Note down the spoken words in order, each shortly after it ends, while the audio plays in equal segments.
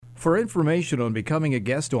For information on becoming a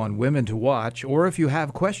guest on Women to Watch, or if you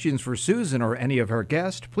have questions for Susan or any of her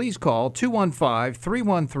guests, please call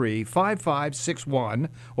 215-313-5561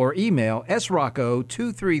 or email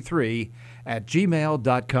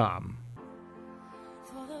srocco233@gmail.com.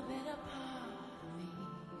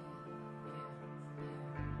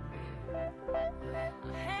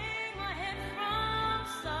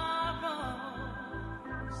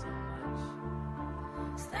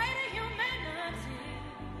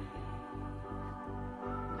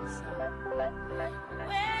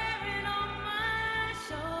 Wearing on my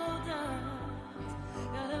shoulders,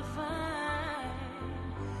 gotta find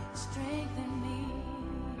strength in me.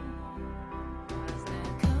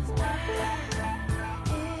 'Cause I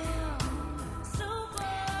am super.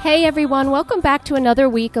 Hey everyone, welcome back to another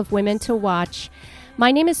week of Women to Watch.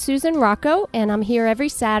 My name is Susan Rocco, and I'm here every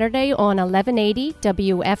Saturday on 1180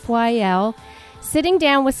 WFYL, sitting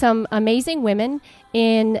down with some amazing women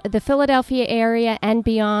in the Philadelphia area and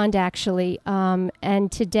beyond, actually. And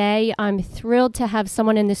today I'm thrilled to have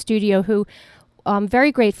someone in the studio who I'm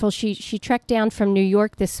very grateful. She trekked down from New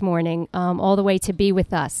York this morning all the way to be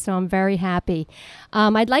with us, so I'm very happy.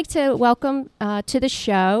 I'd like to welcome to the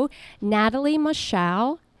show Natalie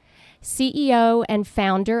Mashaal, CEO and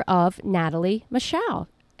founder of Natalie Mashaal.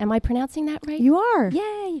 Am I pronouncing that right? You are.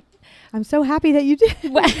 Yay. I'm so happy that you did.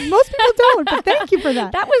 Most people don't, but thank you for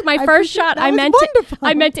that. That was my first shot. I meant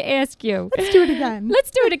to ask you. Let's do it again.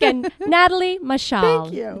 Let's do it again. Natalie Mashaal.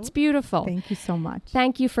 Thank you. It's beautiful. Thank you so much.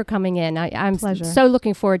 Thank you for coming in. I'm Pleasure. so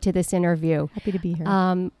looking forward to this interview. Happy to be here.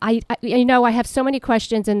 I have so many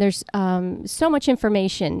questions, and there's so much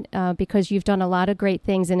information because you've done a lot of great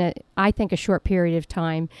things in I think a short period of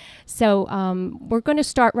time. So we're going to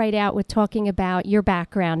start right out with talking about your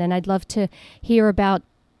background, and I'd love to hear about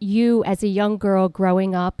you as a young girl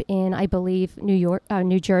growing up in, I believe,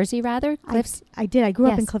 New Jersey, rather? Cliffs? I did. I grew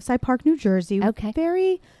up in Cliffside Park, New Jersey. Okay.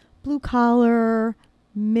 Very blue-collar,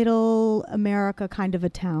 middle America kind of a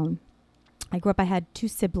town. I grew up, I had 2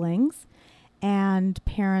 siblings and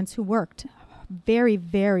parents who worked very,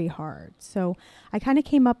 very hard. So I kind of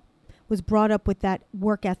was brought up with that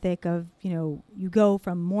work ethic of, you go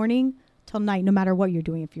from morning till night, no matter what you're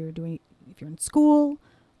doing. If you're in school,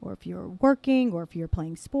 or if you're working, or if you're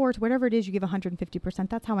playing sports, whatever it is, you give 150%.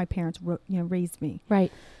 That's how my parents, raised me.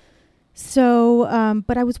 Right. So,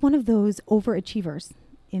 but I was one of those overachievers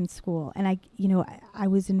in school, and I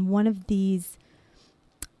was in one of these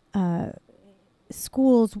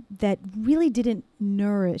schools that really didn't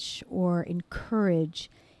nourish or encourage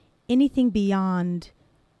anything beyond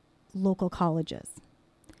local colleges,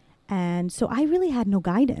 and so I really had no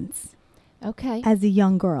guidance. Okay. As a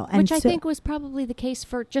young girl. Which I think was probably the case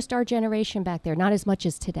for just our generation back there, not as much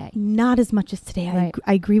as today. Not as much as today. Right.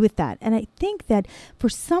 I agree with that. And I think that for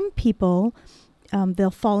some people, they'll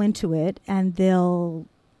fall into it and they'll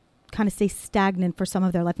kind of stay stagnant for some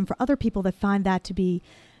of their life. And for other people, they find that to be,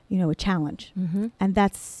 a challenge. Mm-hmm. And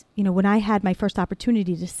that's, when I had my first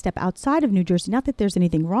opportunity to step outside of New Jersey, not that there's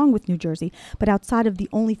anything wrong with New Jersey, but outside of the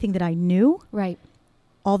only thing that I knew. Right.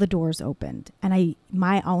 All the doors opened, and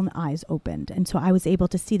my own eyes opened. And so I was able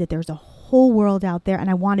to see that there's a whole world out there,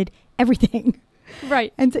 and I wanted everything.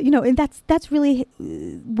 Right. And so, and that's really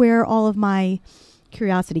where all of my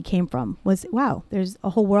curiosity came from, was, wow, there's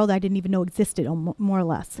a whole world I didn't even know existed, more or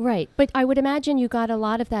less. Right. But I would imagine you got a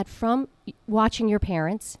lot of that from watching your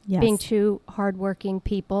parents, yes, being 2 hardworking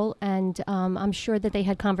people, and I'm sure that they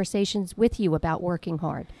had conversations with you about working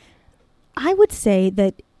hard. I would say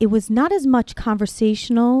that it was not as much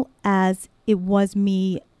conversational as it was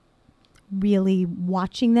me really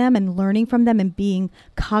watching them and learning from them and being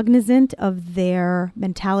cognizant of their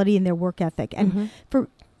mentality and their work ethic. And for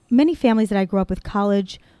many families that I grew up with,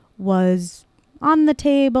 college was on the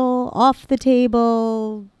table, off the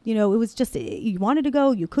table. It was just, you wanted to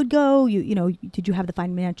go, you could go, did you have the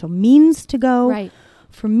financial means to go? Right.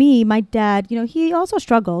 For me, my dad, he also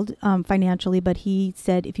struggled financially, but he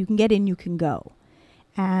said, if you can get in, you can go.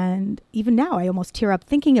 And even now, I almost tear up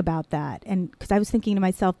thinking about that. And because I was thinking to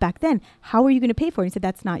myself back then, how are you going to pay for it? He said,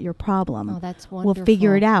 that's not your problem. Oh, that's wonderful. We'll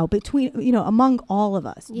figure it out between, among all of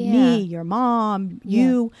us, me, your mom,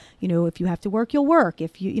 you, if you have to work, you'll work.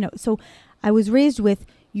 If so I was raised with,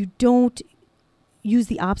 you don't use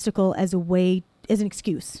the obstacle as an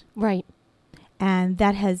excuse. Right. And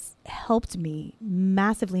that has helped me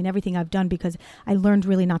massively in everything I've done, because I learned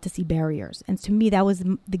really not to see barriers. And to me, that was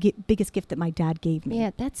the biggest gift that my dad gave me. Yeah,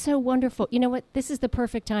 that's so wonderful. You know what? This is the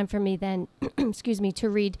perfect time for me then, to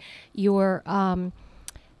read your,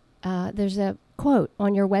 there's a quote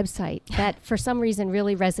on your website that for some reason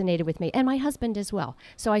really resonated with me, and my husband as well.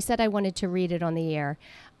 So I said I wanted to read it on the air.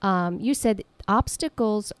 You said,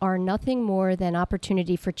 obstacles are nothing more than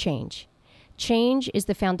opportunity for change. Change is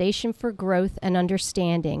the foundation for growth and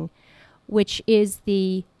understanding, which is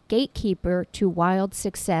the gatekeeper to wild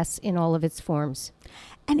success in all of its forms.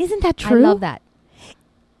 And isn't that true? I love that.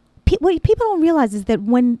 What people don't realize is that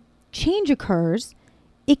when change occurs,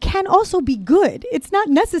 it can also be good. It's not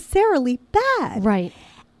necessarily bad. Right.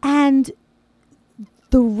 And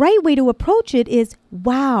the right way to approach it is,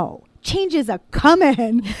 wow, changes are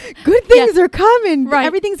coming. Good things are coming. Right.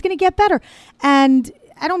 Everything's going to get better. And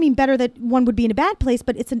I don't mean better that one would be in a bad place,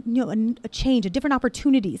 but it's a change, a different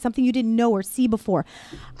opportunity, something you didn't know or see before.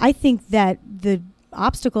 I think that the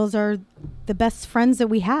obstacles are the best friends that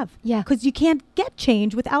we have. Yeah. Because you can't get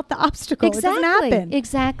change without the obstacle. Exactly. It doesn't happen.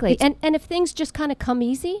 Exactly. And if things just kind of come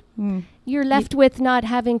easy, you're left with not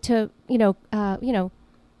having to,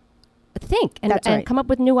 think and, That's and right. come up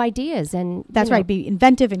with new ideas. And That's right. Be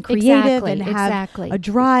inventive and creative and have Exactly. a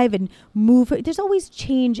drive and move. There's always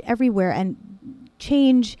change everywhere. And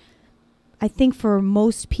change, I think for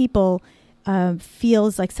most people,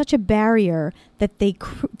 feels like such a barrier that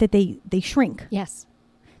they shrink. Yes.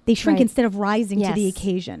 They shrink Right. instead of rising to the Yes.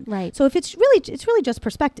 occasion. Right. So if it's really just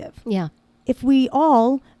perspective. Yeah. If we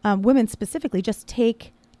all, women specifically, just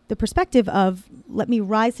take the perspective of, let me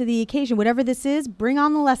rise to the occasion, whatever this is, bring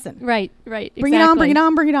on the lesson. Right. Right. Bring it on, bring it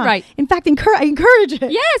on, bring it on. Right. In fact, I encourage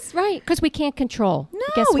it. Yes. Right. Because we can't control. No,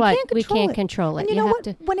 Guess we what? can't control We can't it. control it. And you know have what?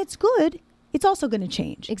 to. When it's good, it's also going to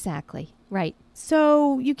change. Exactly. Right.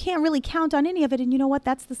 So you can't really count on any of it. And you know what?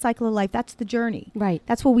 That's the cycle of life. That's the journey. Right.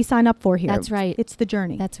 That's what we sign up for here. That's right. It's the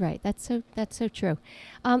journey. That's right. That's so true.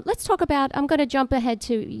 Let's talk about. I'm going to jump ahead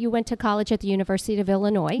to. You went to college at the University of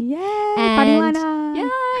Illinois. Yay! And- Fariwana. Yay!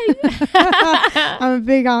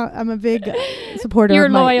 I'm a big supporter. You're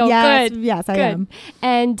of my, loyal. Yes, Good. yes, I Good. am.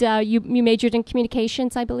 And you majored in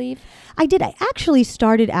communications, I believe. I did. I actually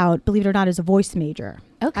started out, believe it or not, as a voice major.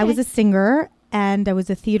 Okay. I was a singer and I was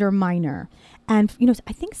a theater minor. And,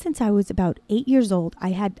 I think since I was about 8 years old,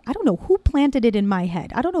 I don't know who planted it in my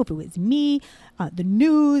head. I don't know if it was me, the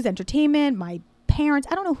news, entertainment, my parents.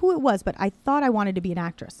 I don't know who it was, but I thought I wanted to be an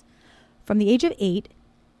actress. From the age of 8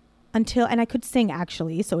 and I could sing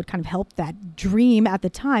actually, so it kind of helped that dream at the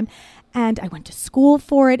time. And I went to school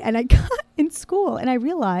for it and I got in school and I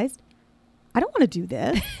realized, I don't want to do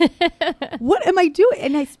this. What am I doing?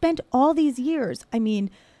 And I spent all these years,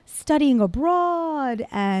 studying abroad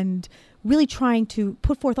and really trying to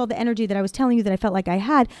put forth all the energy that I was telling you that I felt like I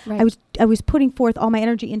had. Right. I was putting forth all my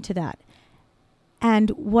energy into that.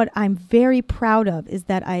 And what I'm very proud of is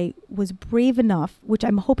that I was brave enough, which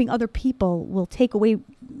I'm hoping other people will take away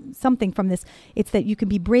something from this. It's that you can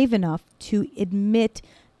be brave enough to admit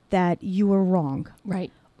that you were wrong.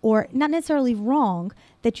 Right. Or not necessarily wrong,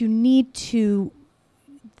 that you need to,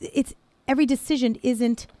 every decision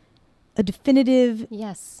isn't a definitive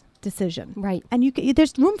Yes. decision. Right. And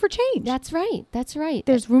there's room for change. That's right. That's right.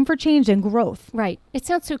 There's room for change and growth. Right. It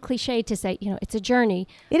sounds so cliche to say, it's a journey.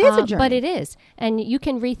 It is a journey. But it is. And you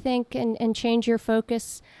can rethink and change your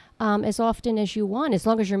focus as often as you want, as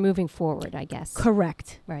long as you're moving forward, I guess.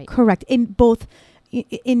 Correct. Right. Correct. In both,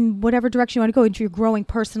 in whatever direction you want to go, into you're growing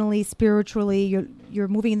personally, spiritually, you're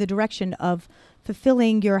moving in the direction of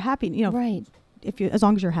fulfilling your happiness, Right. as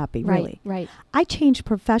long as you're happy, Right. really. Right. I changed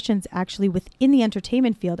professions actually within the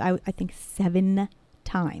entertainment field, I think 7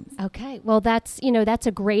 times. Okay. Well, that's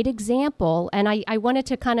a great example. And I wanted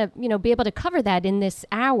to kind of, be able to cover that in this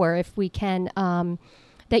hour if we can,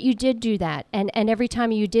 that you did do that. And every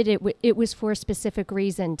time you did it, it was for a specific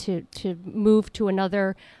reason to move to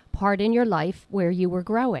another part in your life where you were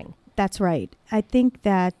growing. That's right. I think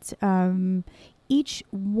that each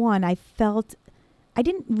one I felt, I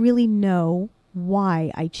didn't really know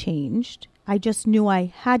why I changed. I just knew I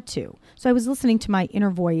had to. So I was listening to my inner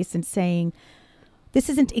voice and saying, this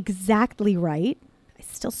isn't exactly right. I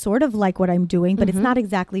still sort of like what I'm doing, but it's not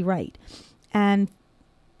exactly right. And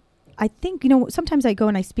I think, sometimes I go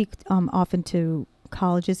and I speak often to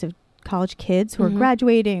colleges of college kids who are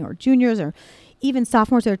graduating or juniors or even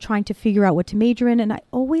sophomores that are trying to figure out what to major in. And I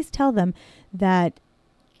always tell them that,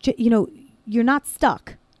 you're not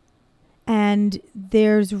stuck. And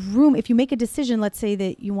there's room. If you make a decision, let's say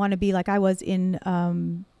that you want to be like I was in,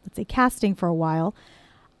 let's say, casting for a while.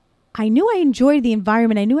 I knew I enjoyed the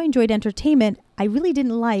environment. I knew I enjoyed entertainment. I really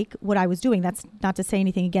didn't like what I was doing. That's not to say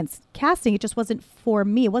anything against casting. It just wasn't for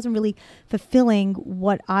me. It wasn't really fulfilling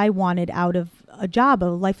what I wanted out of a job, a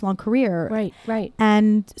lifelong career. Right. Right.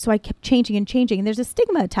 And so I kept changing and changing. And there's a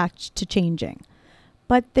stigma attached to changing.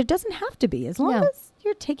 But there doesn't have to be. As long No. as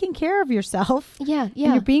you're taking care of yourself Yeah. and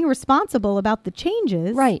you're being responsible about the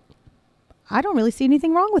changes. Right. I don't really see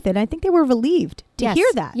anything wrong with it. And I think they were relieved to Yes, hear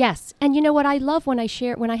that. Yes. And you know what I love when I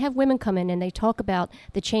have women come in and they talk about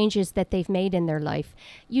the changes that they've made in their life.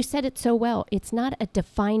 You said it so well. It's not a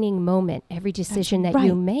defining moment, every decision that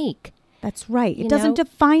you right. make. That's right. You It doesn't know?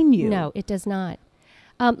 define you. No, it does not.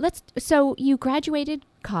 So you graduated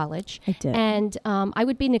college. I did. And I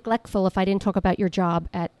would be neglectful if I didn't talk about your job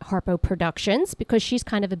at Harpo Productions because she's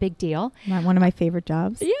kind of a big deal. One of my favorite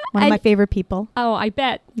jobs. Yeah, One of and- my favorite people. Oh, I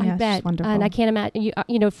bet. I Yes, bet. wonderful. And I can't imagine,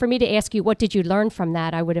 you know, for me to ask you, what did you learn from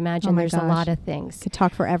that? I would imagine Oh my there's a gosh. lot of things. Could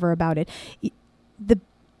talk forever about it. The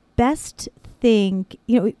best thing,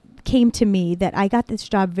 it came to me that I got this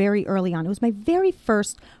job very early on. It was my very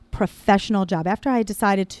first professional job. After I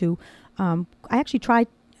decided to, I actually tried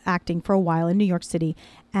acting for a while in New York City,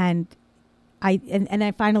 and I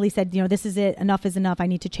finally said, this is it. Enough is enough. I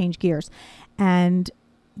need to change gears. And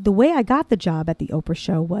the way I got the job at the Oprah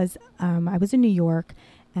show was I was in New York,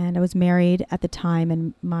 and I was married at the time,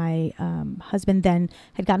 and my husband then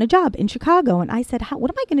had gotten a job in Chicago. And I said, what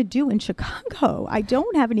am I going to do in Chicago? I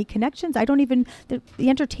don't have any connections. I don't even, the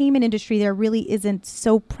entertainment industry there really isn't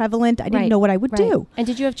so prevalent. I didn't know what I would do. And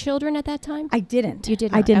did you have children at that time? I didn't. You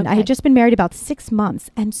did I not. didn't. I Okay. had just been married about 6 months.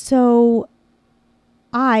 And so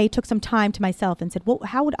I took some time to myself and said, well,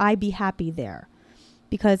 how would I be happy there?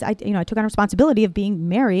 Because I took on responsibility of being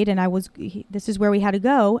married, and this is where we had to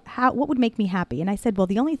go. What would make me happy? And I said, well,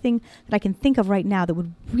 the only thing that I can think of right now that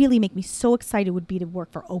would really make me so excited would be to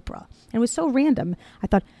work for Oprah. And it was so random. I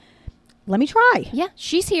thought, let me try. Yeah,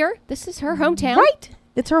 she's here. This is her hometown. Right.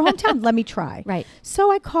 It's her hometown. Let me try. Right.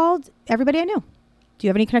 So I called everybody I knew. Do you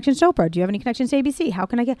have any connections to Oprah? Do you have any connections to ABC? How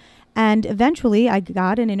can I get? And eventually I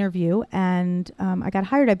got an interview, and I got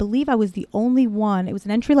hired. I believe I was the only one. It was an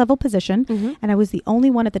entry-level position, and I was the only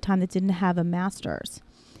one at the time that didn't have a master's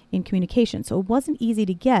in communication. So it wasn't easy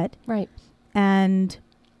to get. Right. And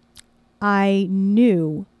I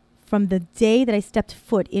knew from the day that I stepped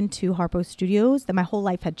foot into Harpo Studios that my whole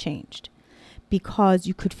life had changed, because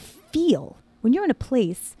you could feel when you're in a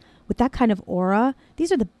place with that kind of aura.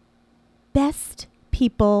 These are the best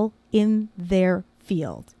people in their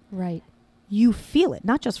field. Right. You feel it,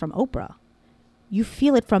 not just from Oprah. You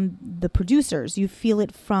feel it from the producers. You feel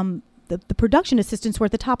it from the production assistants who are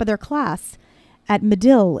at the top of their class at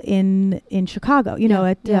Medill in Chicago, How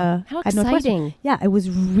at Northwestern. exciting. Yeah, it was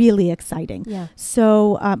really exciting. Yeah.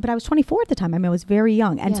 So, but I was 24 at the time. I was very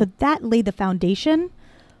young. And so that laid the foundation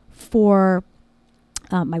for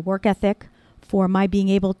my work ethic, for my being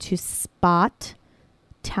able to spot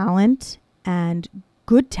talent and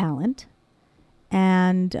good talent.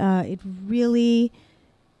 And it really,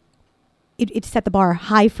 it set the bar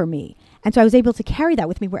high for me. And so I was able to carry that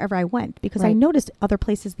with me wherever I went, because I Right. noticed other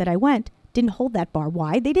places that I went didn't hold that bar.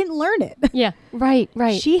 Why? They didn't learn it. Yeah. Right.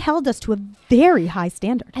 Right. She held us to a very high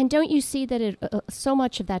standard. And don't you see that so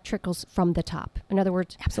much of that trickles from the top? In other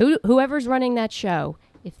words, Absolutely. whoever's running that show,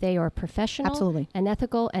 if they are professional Absolutely. and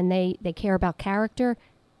ethical, and they care about character,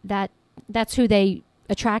 that's who they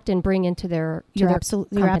attract and bring into their You're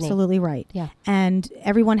company. absolutely right. Yeah. And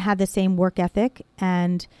everyone had the same work ethic,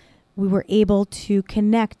 and we were able to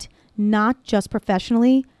connect not just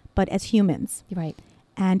professionally, but as humans. Right.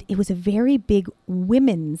 And it was a very big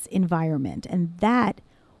women's environment. And that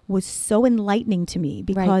was so enlightening to me,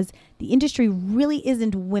 because the industry really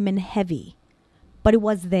isn't women heavy, but it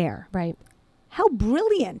was there. Right. How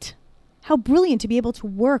brilliant to be able to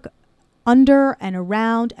work under and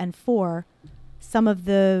around and for some of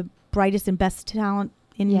the brightest and best talent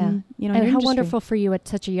in, And your how industry. wonderful for you at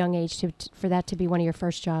such a young age for that to be one of your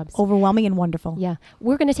first jobs. Overwhelming and wonderful. Yeah.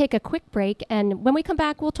 We're going to take a quick break, and when we come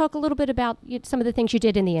back, we'll talk a little bit about some of the things you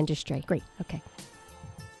did in the industry. Great. Okay.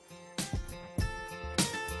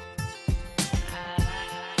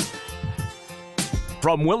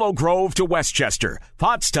 From Willow Grove to Westchester,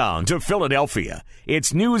 Pottstown to Philadelphia,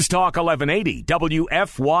 it's News Talk 1180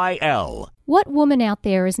 WFYL. What woman out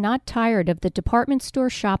there is not tired of the department store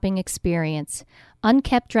shopping experience?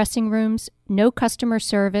 Unkept dressing rooms, no customer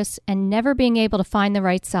service, and never being able to find the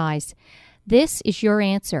right size. This is your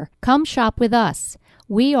answer. Come shop with us.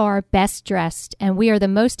 We are Best Dressed, and we are the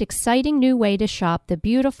most exciting new way to shop the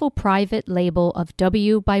beautiful private label of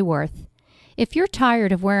W by Worth. If you're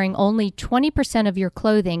tired of wearing only 20% of your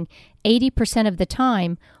clothing 80% of the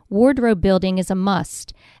time, wardrobe building is a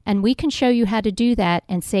must, and we can show you how to do that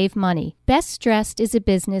and save money. Best Dressed is a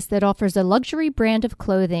business that offers a luxury brand of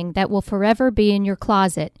clothing that will forever be in your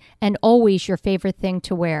closet and always your favorite thing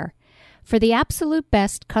to wear. For the absolute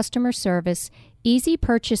best customer service, easy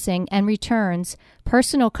purchasing and returns,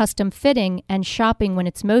 personal custom fitting, and shopping when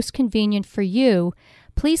it's most convenient for you,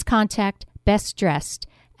 please contact Best Dressed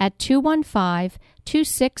at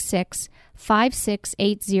 215-266-5655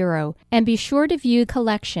 5680. And be sure to view the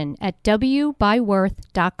collection at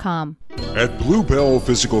wbyworth.com. At Bluebell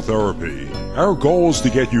Physical Therapy, our goal is to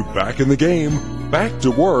get you back in the game, back to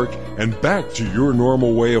work, and back to your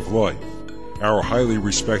normal way of life. Our highly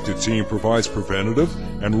respected team provides preventative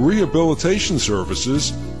and rehabilitation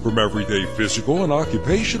services from everyday physical and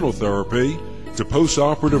occupational therapy to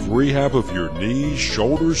post-operative rehab of your knees,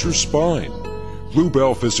 shoulders, or spine.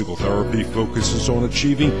 Bluebell Physical Therapy focuses on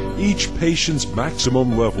achieving each patient's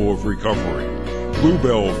maximum level of recovery.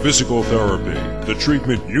 Bluebell Physical Therapy, the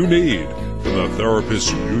treatment you need from the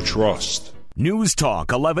therapist you trust. News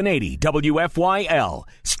Talk 1180 WFYL,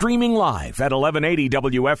 streaming live at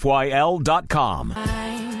 1180WFYL.com.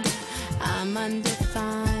 I'm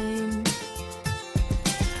undefined.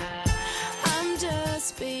 I'm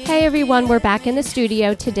just being. Hey everyone, we're back in the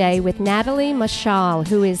studio today with Natalie Mashaal,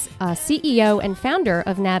 who is CEO and founder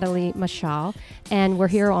of Natalie Mashaal, and we're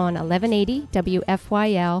here on 1180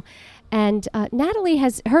 WFYL. And Natalie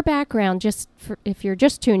has her background, just for, if you're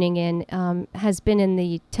just tuning in, has been in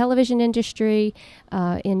the television industry,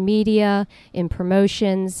 in media, in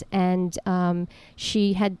promotions, and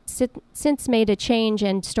she had since made a change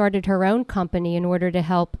and started her own company in order to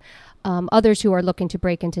help others who are looking to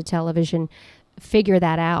break into television figure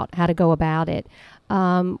that out, how to go about it.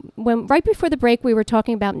 Right before the break, we were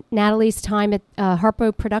talking about Natalie's time at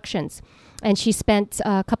Harpo Productions, and she spent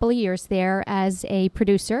a couple of years there as a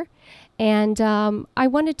producer. And I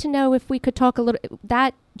wanted to know if we could talk a little.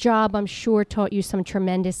 That job, I'm sure, taught you some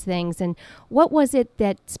tremendous things. And what was it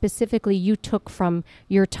that specifically you took from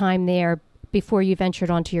your time there before you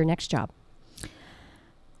ventured on to your next job?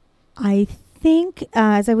 I think,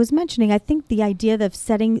 as I was mentioning, I think the idea of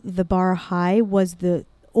setting the bar high was the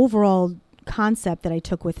overall concept that I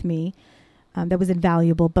took with me that was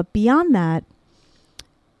invaluable. But beyond that,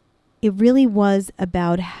 it really was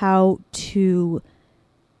about how to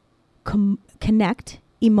connect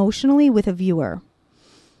emotionally with a viewer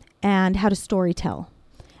and how to storytell.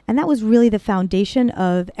 And that was really the foundation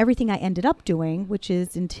of everything I ended up doing, which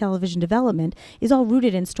is in television development, is all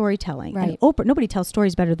rooted in storytelling. Right. And Oprah, nobody tells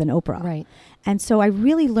stories better than Oprah. Right. And so I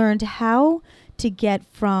really learned how to get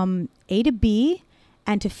from A to B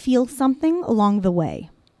and to feel something along the way.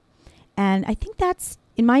 And I think that's,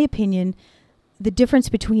 in my opinion, the difference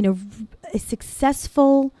between a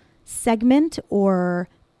successful segment or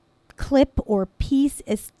clip or piece,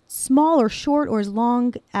 as small or short or as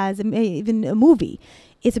long as even a movie.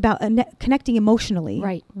 It's about connecting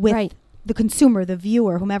emotionally with the consumer, the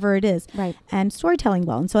viewer, whomever it is, and storytelling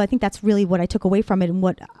well. And so I think that's really what I took away from it and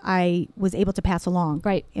what I was able to pass along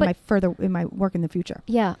in my work in the future.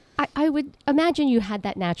 Yeah. I would imagine you had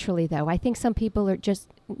that naturally, though. I think some people are just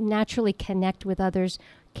naturally connect with others,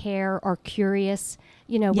 care, or curious.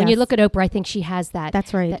 You know, when you look at Oprah, I think she has that.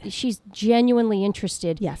 That's right. That she's genuinely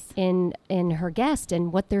interested in her guest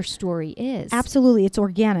and what their story is. Absolutely. It's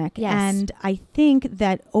organic. Yes. And I think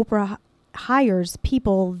that Oprah hires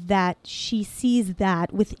people that she sees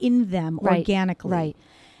that within them organically. Right.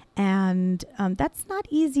 And that's not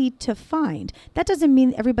easy to find. That doesn't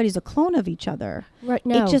mean everybody's a clone of each other. Right.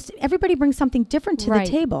 No. It just, everybody brings something different to the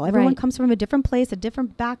table. Everyone comes from a different place, a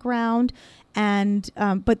different background. And,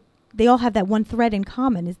 but they all have that one thread in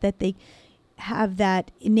common, is that they have that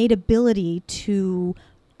innate ability to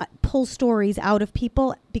pull stories out of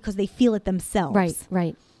people because they feel it themselves.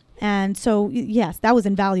 Right. And so, yes, that was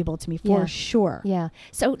invaluable to me for sure. Yeah.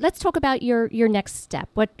 So let's talk about your next step.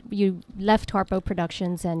 What you left Harpo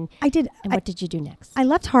Productions and I did. And what did you do next? I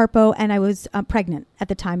left Harpo and I was pregnant at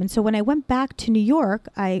the time. And so when I went back to New York,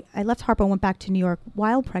 I left Harpo and went back to New York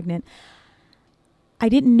while pregnant. I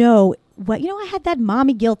didn't know what, I had that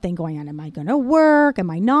mommy guilt thing going on. Am I going to work?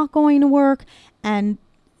 Am I not going to work? And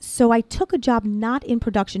so I took a job not in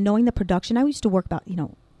production, knowing the production. I used to work about,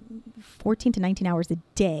 14 to 19 hours a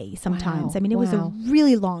day sometimes. Wow. I mean, it was a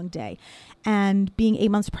really long day. And being 8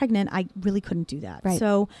 months pregnant, I really couldn't do that. Right.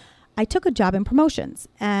 So I took a job in promotions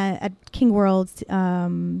at King World's,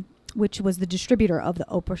 which was the distributor of the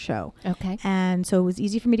Oprah show. Okay. And so it was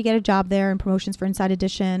easy for me to get a job there in promotions for Inside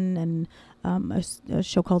Edition and a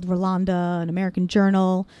show called Rolanda, an American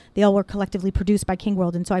Journal. They all were collectively produced by King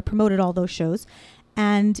World. And so I promoted all those shows.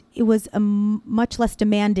 And it was a much less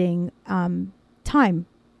demanding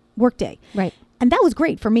workday. Right. And that was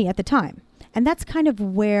great for me at the time. And that's kind of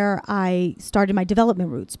where I started my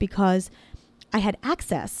development roots, because I had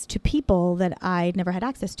access to people that I'd never had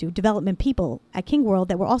access to, development people at King World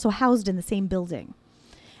that were also housed in the same building.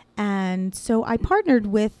 And so I partnered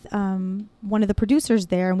with one of the producers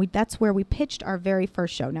there, and that's where we pitched our very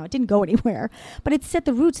first show. Now, it didn't go anywhere, but it set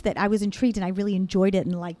the roots that I was intrigued and I really enjoyed it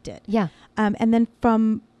and liked it. Yeah. And then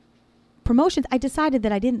from promotions, I decided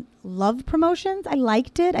that I didn't love promotions. I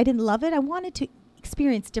liked it. I didn't love it. I wanted to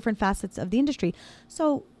experience different facets of the industry.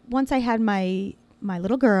 So once I had my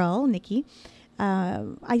little girl, Nikki,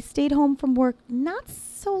 I stayed home from work not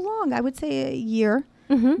so long. I would say a year,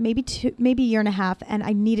 maybe a year and a half, and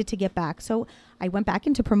I needed to get back. So I went back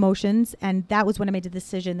into promotions, and that was when I made the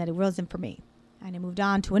decision that it wasn't for me. And I moved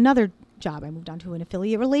on to another job. I moved on to an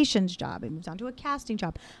affiliate relations job. I moved on to a casting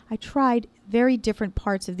job. I tried very different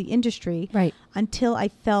parts of the industry until I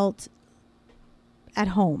felt at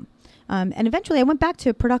home. And eventually I went back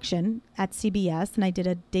to production at CBS, and I did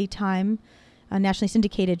a daytime nationally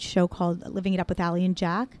syndicated show called Living It Up with Allie and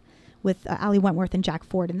Jack, with Allie Wentworth and Jack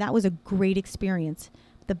Ford. And that was a great experience.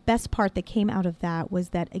 The best part that came out of that was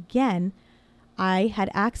that, again, I had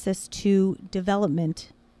access to development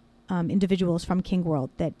individuals from King World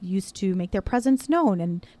that used to make their presence known,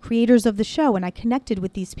 and creators of the show. And I connected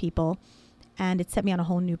with these people, and it set me on a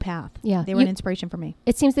whole new path. Yeah. They were an inspiration for me.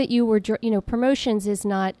 It seems that you were, promotions is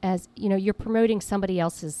not as, you're promoting somebody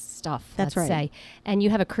else's stuff. That's let's right. say, and you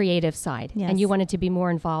have a creative side, Yes. and you wanted to be more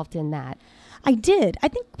involved in that. I did. I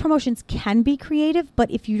think promotions can be creative, but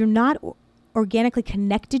if you're not organically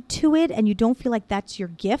connected to it and you don't feel like that's your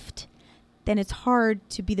gift, then it's hard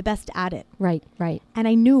to be the best at it. Right, right. And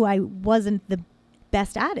I knew I wasn't the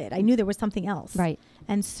best at it. I knew there was something else. Right.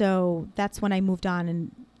 And so that's when I moved on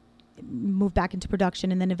and moved back into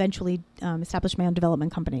production, and then eventually established my own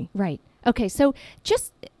development company. Right. Okay. So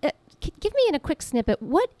just give me in a quick snippet,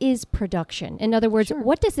 what is production? In other words, Sure.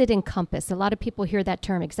 what does it encompass? A lot of people hear that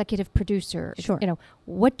term, executive producer. Sure.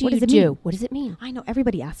 What do What you does it do? mean? What does it mean? I know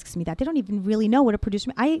everybody asks me that. They don't even really know what a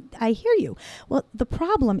producer means. I hear you. Well, the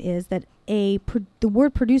problem is that the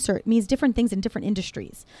word producer means different things in different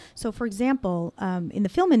industries. So, for example, in the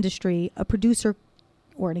film industry, a producer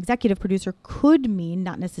or an executive producer could mean,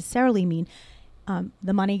 not necessarily mean,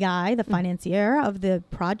 the money guy, the financier of the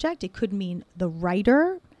project. It could mean the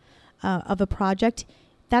writer of a project.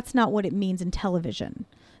 That's not what it means in television.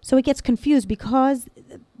 So it gets confused because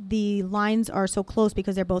the lines are so close,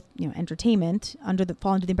 because they're both, entertainment,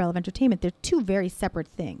 fall under the umbrella of entertainment. They're two very separate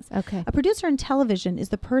things. Okay. A producer in television is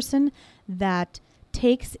the person that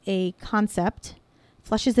takes a concept,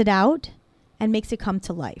 fleshes it out, and makes it come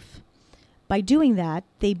to life. By doing that,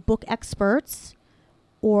 they book experts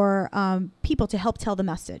or people to help tell the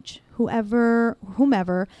message,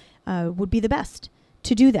 whomever would be the best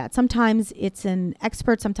to do that. Sometimes it's an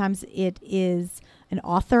expert, sometimes it is an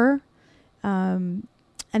author, and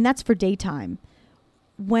that's for daytime.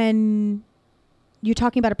 When you're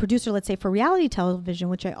talking about a producer, let's say for reality television,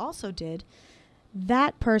 which I also did,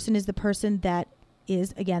 that person is the person that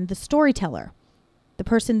is, again, the storyteller, the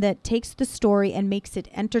person that takes the story and makes it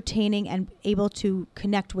entertaining and able to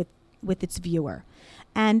connect with its viewer.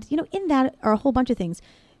 And, in that are a whole bunch of things.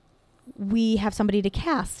 We have somebody to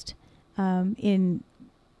cast in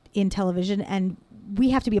television, and we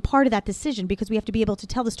have to be a part of that decision because we have to be able to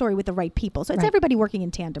tell the story with the right people. So it's everybody working in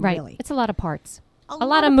tandem, really. It's a lot of parts. A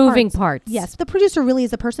lot of moving parts. Yes. The producer really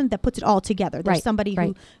is the person that puts it all together. There's Right, somebody right.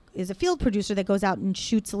 who is a field producer that goes out and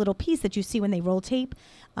shoots a little piece that you see when they roll tape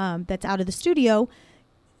that's out of the studio.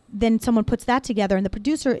 Then someone puts that together, and the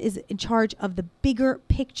producer is in charge of the bigger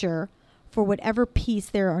picture for whatever piece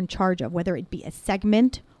they're in charge of, whether it be a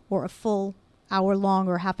segment or a full hour-long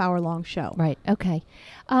or half-hour-long show. Right. Okay.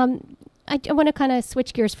 I want to kind of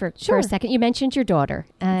switch gears for a second. You mentioned your daughter,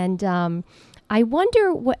 and I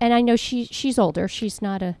wonder and I know she's older. She's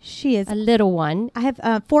not She is a little one. I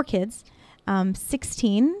have 4 kids,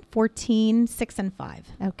 16, 14, 6, and 5.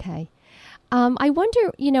 Okay. I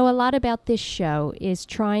wonder, a lot about this show is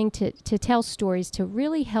trying to tell stories to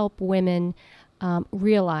really help women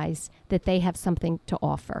realize that they have something to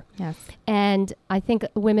offer. Yes. And I think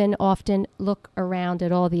women often look around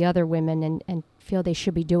at all the other women and feel they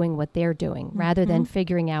should be doing what they're doing rather than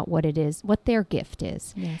figuring out what it is, what their gift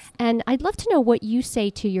is. Yes. And I'd love to know what you say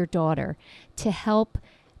to your daughter to help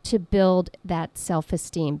to build that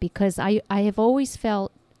self-esteem, because I have always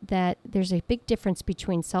felt that there's a big difference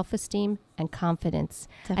between self-esteem and confidence.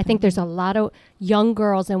 Definitely. I think there's a lot of young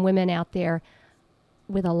girls and women out there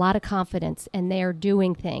with a lot of confidence, and they're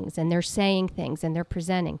doing things and they're saying things and they're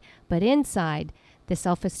presenting. But inside, the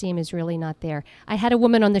self-esteem is really not there. I had a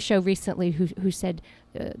woman on the show recently who said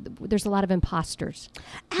there's a lot of imposters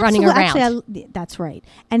running around. Actually, that's right.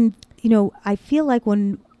 And, I feel like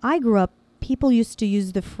when I grew up, people used to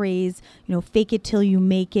use the phrase, fake it till you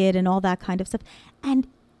make it and all that kind of stuff. And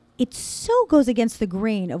it so goes against the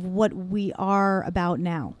grain of what we are about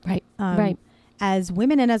now. Right, right. As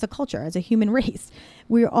women and as a culture, as a human race,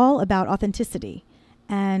 we're all about authenticity.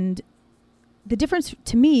 And the difference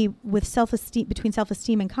to me with self-esteem, between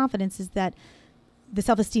self-esteem and confidence, is that the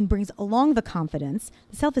self-esteem brings along the confidence.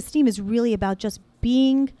 The self-esteem is really about just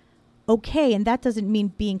being okay, and that doesn't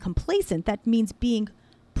mean being complacent. That means being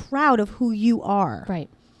proud of who you are. Right.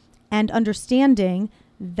 And understanding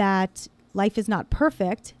that life is not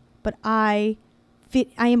perfect, but I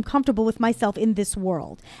am comfortable with myself in this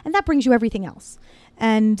world. And that brings you everything else.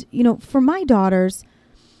 And, for my daughters,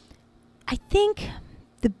 I think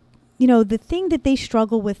the thing that they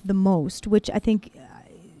struggle with the most, which I think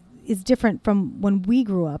is different from when we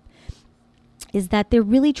grew up, is that they're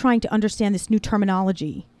really trying to understand this new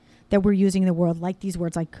terminology that we're using in the world, like these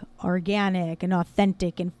words like organic and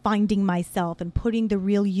authentic and finding myself and putting the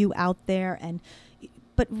real you out there.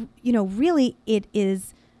 But really it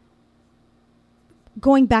is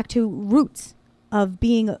going back to roots of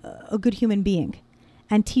being a good human being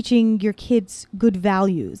and teaching your kids good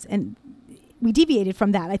values. And we deviated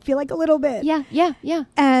from that, I feel like, a little bit. Yeah.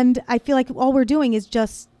 And I feel like all we're doing is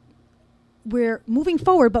just, we're moving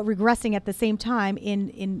forward, but regressing at the same time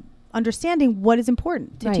in understanding what is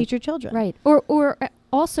important to teach your children. Right. Or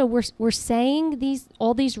also we're saying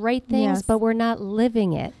all these right things, Yes. but we're not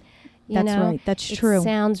living it. That's right. That's true. It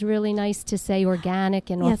sounds really nice to say organic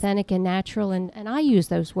and Yes. authentic and natural, and I use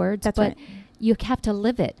those words, That's but right. you have to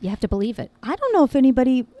live it. You have to believe it. I don't know if I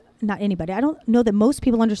don't know that most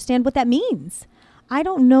people understand what that means. I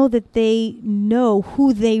don't know that they know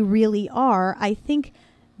who they really are. I think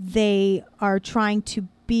they are trying to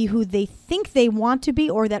be who they think they want to be,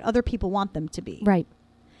 or that other people want them to be. Right.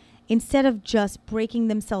 Instead of just breaking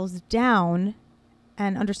themselves down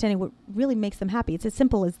and understanding what really makes them happy. It's as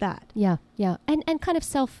simple as that. Yeah. And kind of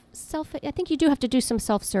self I think you do have to do some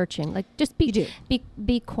self-searching. Like just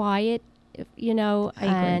be quiet, I agree.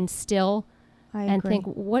 and still I and agree. think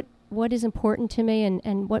what is important to me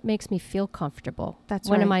and what makes me feel comfortable. That's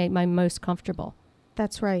when right. am I most comfortable?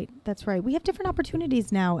 That's right. We have different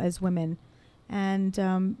opportunities now as women. And,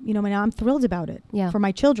 I'm thrilled about it for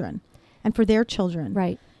my children and for their children.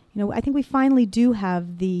 Right. I think we finally do have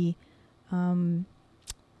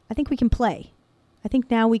I think we can play. I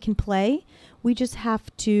think now we can play. We just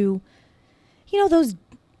have to,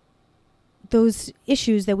 those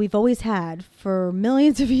issues that we've always had for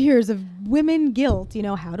millions of years of women guilt.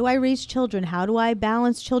 How do I raise children? How do I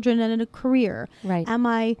balance children and a career? Right. Am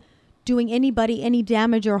I doing anybody any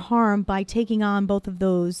damage or harm by taking on both of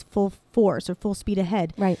those full force or full speed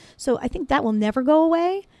ahead? Right. So I think that will never go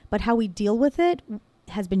away, but how we deal with it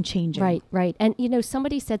has been changing. Right. And,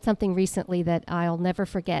 somebody said something recently that I'll never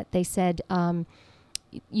forget. They said,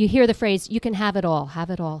 you hear the phrase, you can have it all, have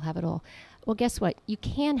it all, have it all. Well, guess what? You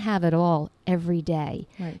can have it all every day.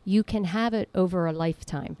 Right. You can have it over a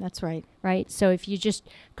lifetime. That's right. Right. So if you just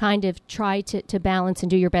kind of try to balance and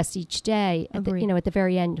do your best each day, at the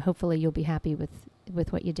very end, hopefully you'll be happy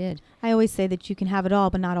with what you did. I always say that you can have it all,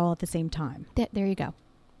 but not all at the same time. There you go.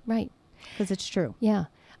 Right. Because it's true. Yeah.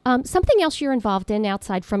 Something else you're involved in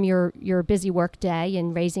outside from your busy work day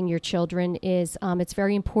and raising your children is it's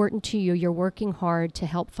very important to you. You're working hard to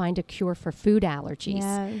help find a cure for food allergies.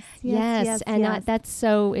 Yes. And yes.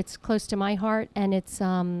 it's close to my heart. And it's,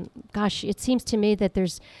 it seems to me that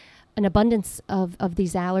there's an abundance of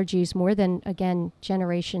these allergies more than, again,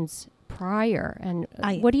 generations prior. And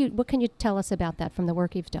what can you tell us about that from the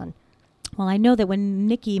work you've done? Well, I know that when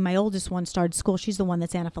Nikki, my oldest one, started school, she's the one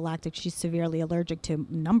that's anaphylactic. She's severely allergic to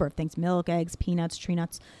a number of things, milk, eggs, peanuts, tree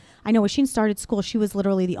nuts. I know when she started school, she was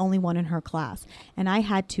literally the only one in her class. And I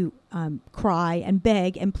had to cry and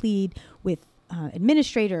beg and plead with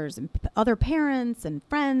administrators and other parents and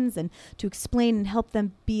friends and to explain and help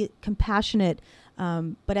them be compassionate,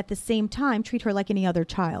 but at the same time, treat her like any other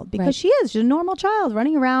child. Because she's a normal child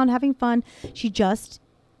running around, having fun.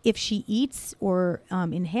 If she eats or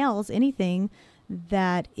inhales anything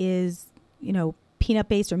that is,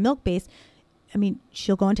 peanut-based or milk-based,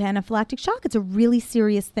 she'll go into anaphylactic shock. It's a really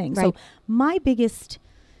serious thing. Right. So my biggest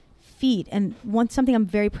feat, and something I'm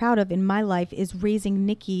very proud of in my life, is raising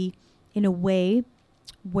Nikki in a way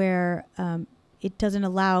where she doesn't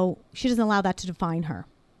allow that to define her.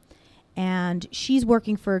 And she's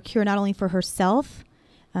working for a cure not only for herself,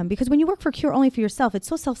 because when you work for a cure only for yourself, it's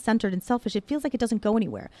so self-centered and selfish. It feels like it doesn't go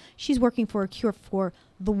anywhere. She's working for a cure for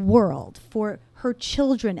the world, for her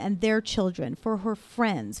children and their children, for her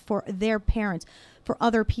friends, for their parents, for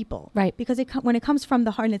other people. Right. Because when it comes from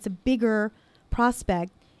the heart and it's a bigger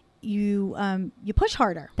prospect, you push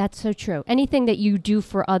harder. That's so true. Anything that you do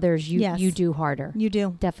for others, you do harder. You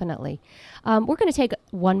do. Definitely. We're going to take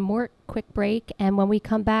one more quick break. And when we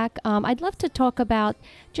come back, I'd love to talk about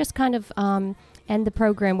just kind of end the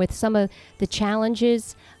program with some of the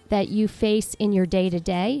challenges that you face in your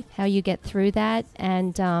day-to-day, how you get through that,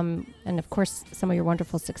 and of course, some of your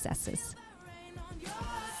wonderful successes.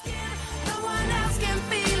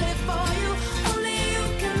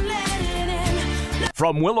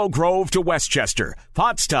 From Willow Grove to Westchester,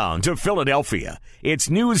 Pottstown to Philadelphia, it's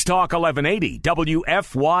News Talk 1180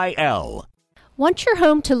 WFYL. Want your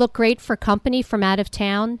home to look great for company from out of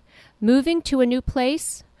town? Moving to a new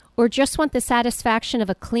place? Or just want the satisfaction of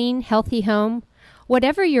a clean, healthy home?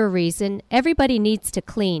 Whatever your reason, everybody needs to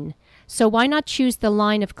clean. So why not choose the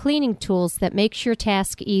line of cleaning tools that makes your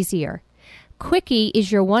task easier? Quickie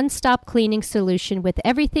is your one-stop cleaning solution with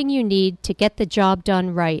everything you need to get the job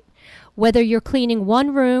done right. Whether you're cleaning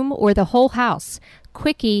one room or the whole house,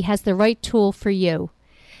 Quickie has the right tool for you.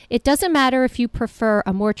 It doesn't matter if you prefer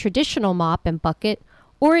a more traditional mop and bucket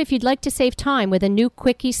or if you'd like to save time with a new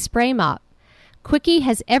Quickie spray mop. Quickie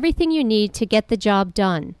has everything you need to get the job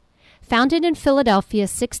done. Founded in Philadelphia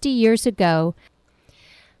 60 years ago,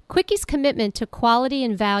 Quickie's commitment to quality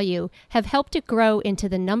and value have helped it grow into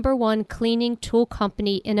the #1 cleaning tool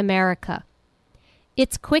company in America.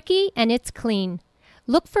 It's Quickie and it's clean.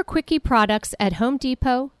 Look for Quickie products at Home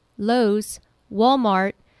Depot, Lowe's,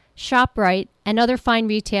 Walmart, ShopRite, and other fine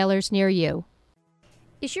retailers near you.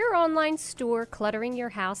 Is your online store cluttering your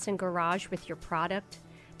house and garage with your product?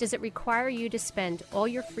 Does it require you to spend all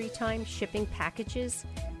your free time shipping packages,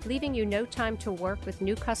 leaving you no time to work with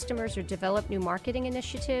new customers or develop new marketing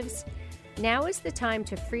initiatives? Now is the time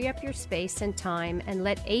to free up your space and time and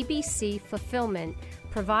let ABC Fulfillment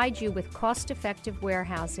provide you with cost-effective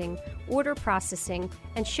warehousing, order processing,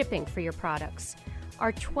 and shipping for your products.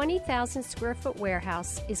 Our 20,000 square foot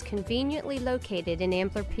warehouse is conveniently located in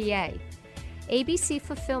Ambler, PA. ABC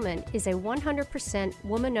Fulfillment is a 100%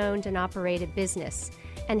 woman-owned and operated business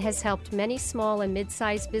and has helped many small and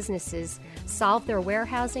mid-sized businesses solve their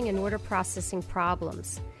warehousing and order processing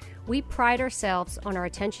problems. We pride ourselves on our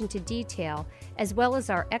attention to detail as well as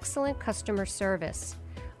our excellent customer service.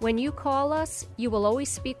 When you call us, you will always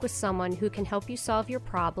speak with someone who can help you solve your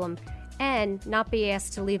problem and not be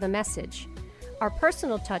asked to leave a message. Our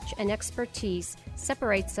personal touch and expertise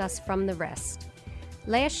separates us from the rest.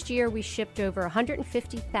 Last year, we shipped over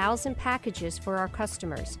 150,000 packages for our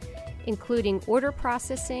customers, including order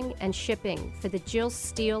processing and shipping for the Jill's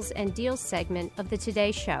Steals and Deals segment of the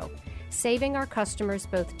Today Show, saving our customers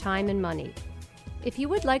both time and money. If you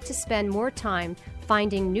would like to spend more time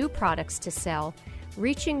finding new products to sell,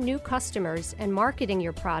 reaching new customers, and marketing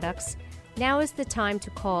your products, now is the time to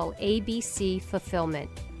call ABC Fulfillment.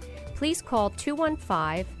 Please call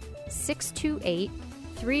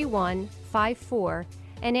 215-628-3154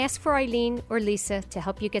 and ask for Eileen or Lisa to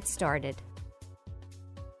help you get started.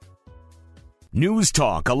 News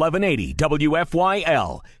Talk 1180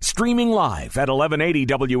 WFYL, streaming live at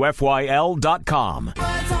 1180WFYL.com.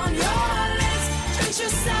 Words on your lips, drench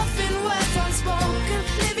yourself in words unspoken.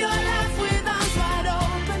 Live your life with arms wide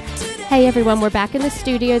open. Today. Hey everyone, we're back in the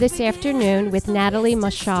studio this afternoon with Natalie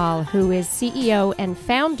Mashaal, who is CEO and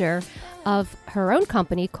founder of her own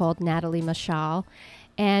company called Natalie Mashaal.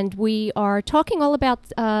 And we are talking all about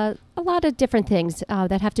a lot of different things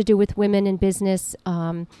that have to do with women in business.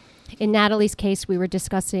 In Natalie's case, we were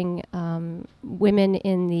discussing women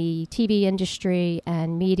in the TV industry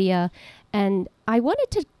and media. And I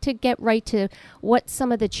wanted to get right to what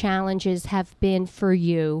some of the challenges have been for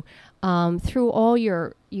you through all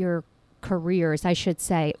your careers, I should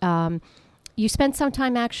say. You spent some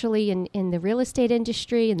time actually in the real estate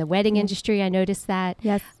industry, in the wedding industry. I noticed that.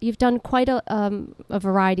 Yes. You've done quite a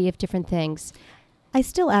variety of different things. I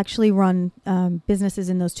still actually run businesses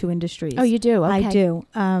in those two industries. Oh, you do? Okay. I do.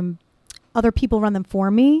 Other people run them for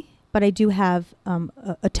me, but I do have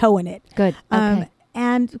a toe in it. Good. Okay.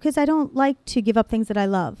 And because I don't like to give up things that I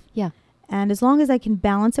love. Yeah. And as long as I can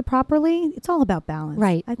balance it properly, it's all about balance.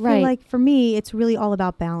 Right. I feel like for me, it's really all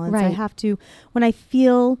about balance. Right. I have to, when I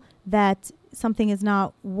feel that something is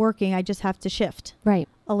not working, I just have to shift Right.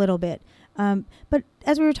 a little bit. But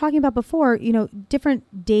as we were talking about before,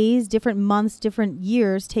 different days, different months, different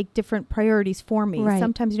years take different priorities for me. Right.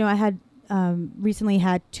 Sometimes, I had recently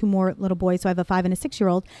had 2 more little boys. So I have a 5 and a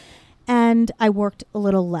 6-year-old. And I worked a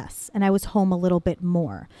little less and I was home a little bit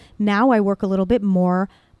more. Now I work a little bit more,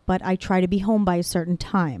 but I try to be home by a certain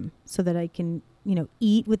time so that I can,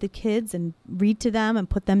 eat with the kids and read to them and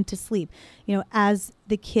put them to sleep. As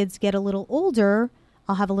the kids get a little older,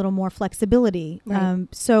 I'll have a little more flexibility. Right.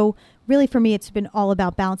 So really for me, it's been all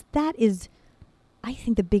about balance. That is, I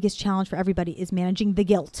think the biggest challenge for everybody is managing the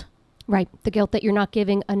guilt. Right. The guilt that you're not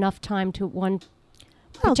giving enough time to one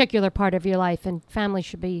particular part of your life, and family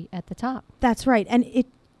should be at the top. That's right. And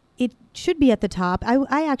it should be at the top.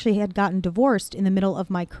 I actually had gotten divorced in the middle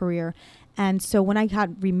of my career. And so when I got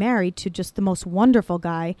remarried to just the most wonderful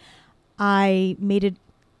guy, I made it,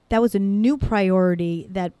 that was a new priority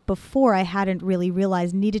that before I hadn't really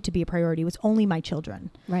realized needed to be a priority. It was only my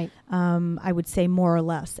children. Right. I would say more or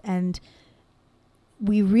less. And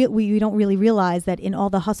we don't really realize that in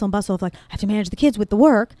all the hustle and bustle of like, I have to manage the kids with the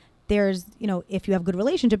work. There's, if you have a good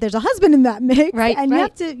relationship, there's a husband in that mix. Right. And you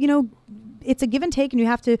have to, it's a give and take, and you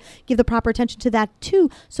have to give the proper attention to that too,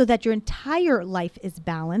 so that your entire life is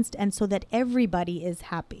balanced and so that everybody is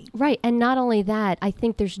happy. Right. And not only that, I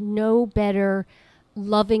think there's no better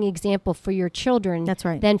loving example for your children. That's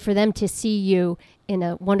right. Than for them to see you in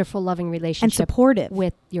a wonderful, loving relationship. And supportive.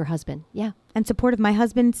 With your husband. Yeah. And supportive. My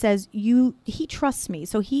husband says, he trusts me.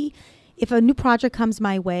 So if a new project comes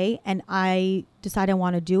my way and I decide I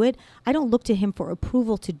want to do it, I don't look to him for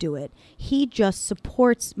approval to do it. He just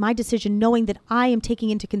supports my decision, knowing that I am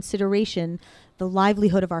taking into consideration the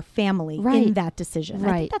livelihood of our family in that decision.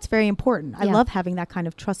 Right. I think that's very important. I love having that kind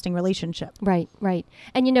of trusting relationship. Right, right.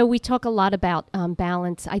 And, we talk a lot about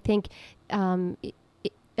balance. I think, and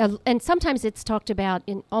sometimes it's talked about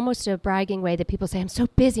in almost a bragging way that people say, I'm so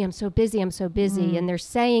busy, I'm so busy, I'm so busy. And they're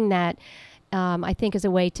saying that, I think, as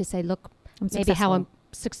a way to say, look, maybe how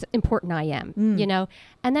important I am,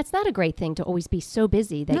 and that's not a great thing to always be so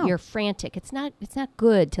busy that you're frantic. It's not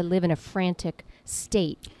good to live in a frantic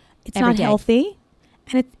state. It's not healthy.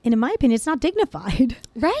 And in my opinion, it's not dignified.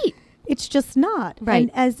 Right. It's just not. Right.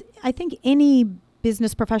 And as I think any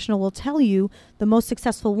business professional will tell you, the most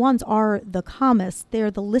successful ones are the calmest.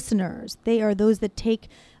 They're the listeners. They are those that take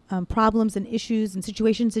problems and issues and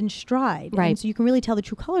situations in stride. Right. And so you can really tell the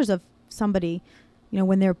true colors of somebody,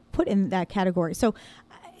 when they're put in that category. So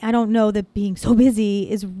I don't know that being so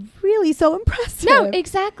busy is really so impressive. No,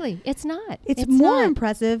 exactly. It's not. It's more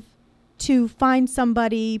impressive to find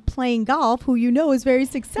somebody playing golf who is very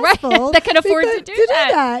successful. Right. That can afford to do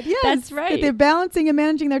that. Yes. That's right. That they're balancing and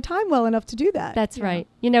managing their time well enough to do that. That's right.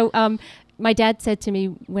 My dad said to me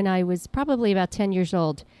when I was probably about 10 years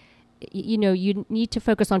old, you need to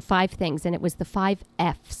focus on 5 things, and it was the 5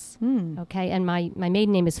 F's. Okay. And my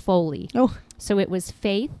maiden name is Foley. Oh. So it was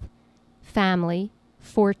faith, family,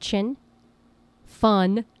 fortune,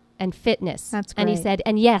 fun, and fitness. That's great. And he said,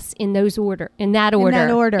 and yes, in that order. In that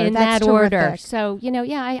order. So,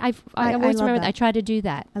 I always remember that. I try to do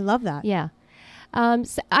that. I love that. Yeah.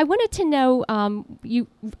 So I wanted to know,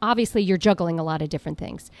 you're juggling a lot of different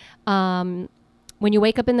things. When you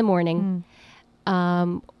wake up in the morning,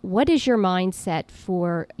 what is your mindset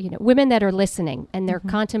for, women that are listening and they're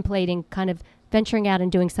contemplating kind of venturing out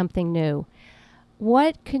and doing something new?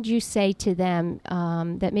 What could you say to them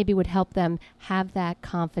that maybe would help them have that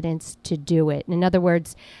confidence to do it? In other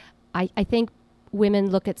words, I think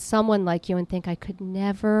women look at someone like you and think, I could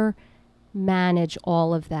never manage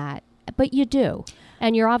all of that. But you do.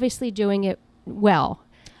 And you're obviously doing it well.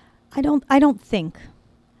 I don't think.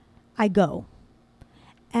 I go.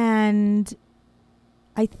 And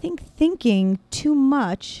I think thinking too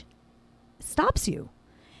much stops you.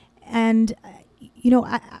 And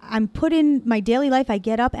I'm put in my daily life. I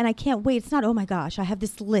get up and I can't wait. It's not, oh my gosh, I have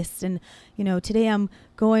this list. And, today I'm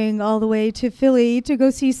going all the way to Philly to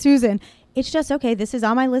go see Susan. It's just, okay, this is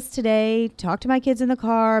on my list today. Talk to my kids in the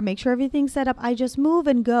car, make sure everything's set up. I just move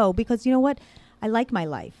and go because you know what? I like my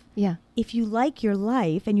life. Yeah. If you like your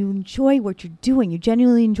life and you enjoy what you're doing, you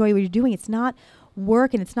genuinely enjoy what you're doing, it's not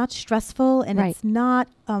work and it's not stressful and it's not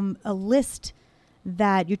a list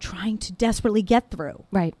that you're trying to desperately get through.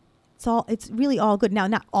 Right. It's really all good. Now,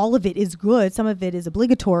 not all of it is good. Some of it is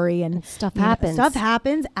obligatory and stuff happens. Stuff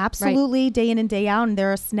happens, absolutely, day in and day out, and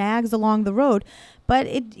there are snags along the road. But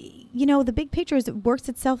the big picture is it works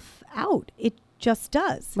itself out. It just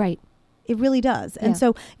does. Right. It really does. And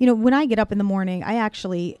so, when I get up in the morning, I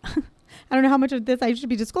actually, I don't know how much of this I should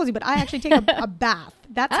be disclosing, but I actually take a bath.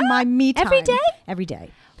 That's my me time. Every day? Every day.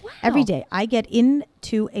 Wow. Every day. I get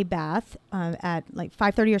into a bath at like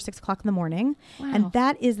 5:30 or 6 o'clock in the morning. Wow. And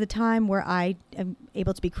that is the time where I am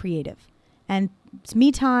able to be creative. And it's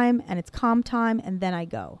me time and it's calm time, and then I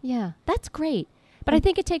go. Yeah, that's great. But I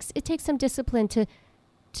think it takes some discipline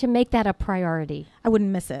to make that a priority. I wouldn't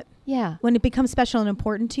miss it. Yeah. When it becomes special and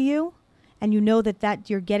important to you, and you know that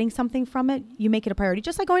you're getting something from it, you make it a priority,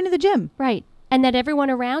 just like going to the gym. Right. And that everyone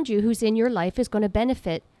around you who's in your life is going to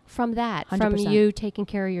benefit from that, 100%. from you taking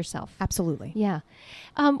care of yourself. Absolutely. Yeah.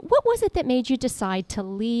 What was it that made you decide to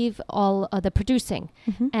leave all the producing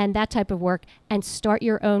and that type of work and start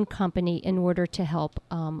your own company in order to help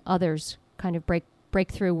others kind of break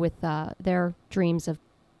through with their dreams of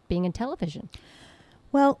being in television?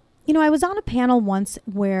 Well, I was on a panel once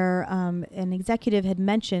where an executive had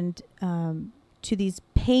mentioned to these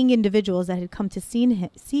paying individuals that had come to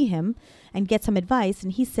see him and get some advice,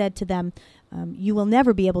 and he said to them, you will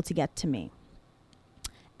never be able to get to me.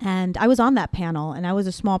 And I was on that panel, and I was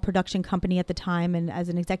a small production company at the time and as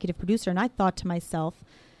an executive producer, and I thought to myself,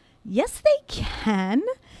 yes, they can,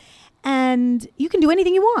 and you can do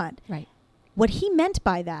anything you want. Right. What he meant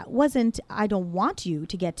by that wasn't, I don't want you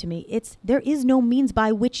to get to me. It's, there is no means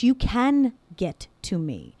by which you can get to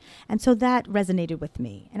me. And so that resonated with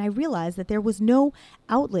me. And I realized that there was no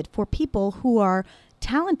outlet for people who are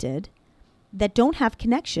talented that don't have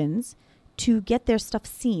connections to get their stuff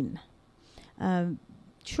seen.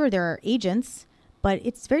 Sure, there are agents, but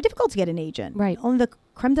it's very difficult to get an agent. Right. Only the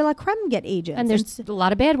creme de la creme get agents. And there's a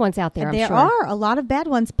lot of bad ones out there, I'm there sure. are a lot of bad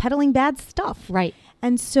ones peddling bad stuff. Right.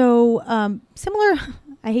 And so similar,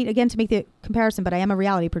 I hate again to make the comparison, but I am a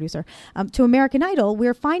reality producer, to American Idol,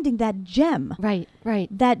 we're finding that gem. Right.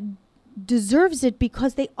 That deserves it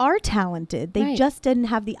because they are talented. They Right. just didn't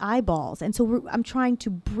have the eyeballs. And so I'm trying to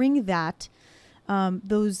bring that,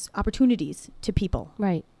 those opportunities to people.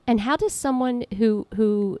 Right. And how does someone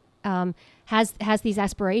who has these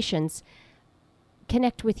aspirations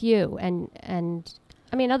connect with you? And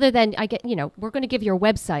I mean, other than we're going to give your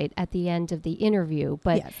website at the end of the interview,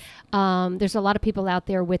 but Yes. There's a lot of people out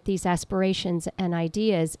there with these aspirations and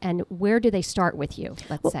ideas. And where do they start with you?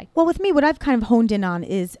 Let's say. Well, with me, what I've kind of honed in on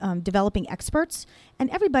is developing experts, and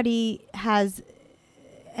everybody has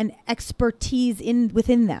an expertise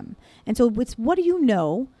within them. And so it's what do you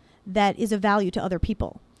know that is of value to other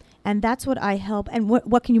people? And that's what I help. And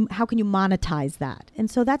how can you monetize that?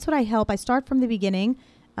 And so that's what I help. I start from the beginning.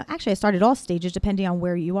 Actually, I start at all stages, depending on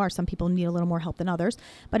where you are. Some people need a little more help than others.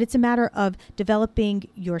 But it's a matter of developing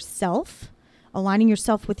yourself, aligning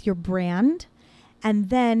yourself with your brand, and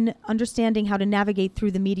then understanding how to navigate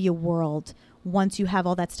through the media world once you have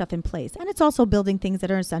all that stuff in place. And it's also building things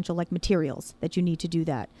that are essential, like materials that you need to do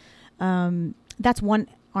that. That's one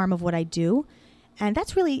arm of what I do. And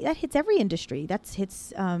that hits every industry. That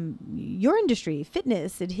hits your industry,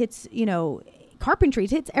 fitness. It hits, carpentry.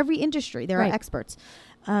 It hits every industry. There Right. are experts.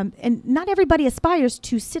 And not everybody aspires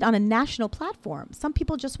to sit on a national platform. Some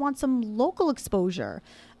people just want some local exposure.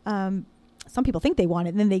 Some people think they want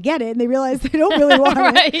it, and then they get it, and they realize they don't really want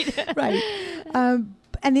it. Right.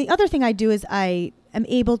 And the other thing I do is I am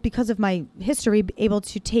able, because of my history, able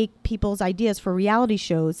to take people's ideas for reality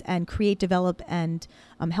shows and create, develop, and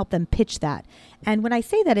help them pitch that. And when I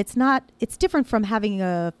say that, it's different from having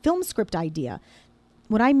a film script idea.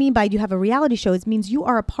 What I mean by you have a reality show, it means you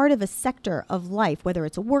are a part of a sector of life, whether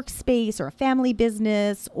it's a workspace or a family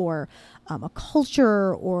business or a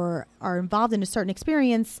culture, or are involved in a certain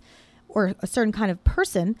experience or a certain kind of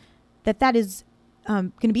person, that is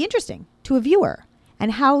going to be interesting to a viewer.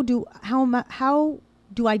 And how do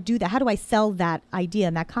I do that? How do I sell that idea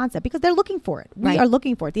and that concept? Because they're looking for it. Right. We are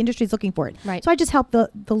looking for it. The industry is looking for it. Right. So I just help the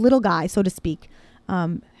little guy, so to speak,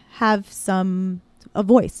 have a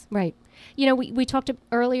voice. Right. We talked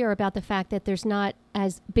earlier about the fact that there's not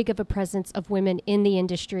as big of a presence of women in the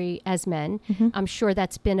industry as men. Mm-hmm. I'm sure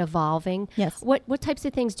that's been evolving. Yes. What types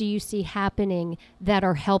of things do you see happening that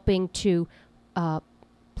are helping to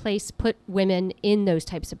put women in those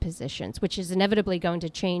types of positions, which is inevitably going to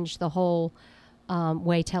change the whole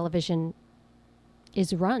way television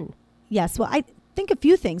is run? Yes. Well, I think a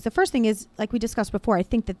few things. The first thing is, like we discussed before, I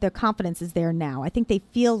think that their confidence is there now. I think they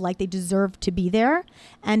feel like they deserve to be there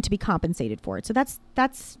and to be compensated for it. So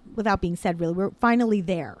that's without being said, really. We're finally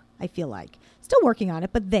there, I feel like. Still working on it,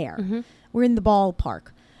 but there. Mm-hmm. We're in the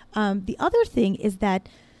ballpark. The other thing is that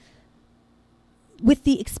with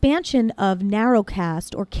the expansion of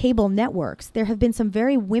narrowcast or cable networks, there have been some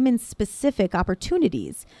very women-specific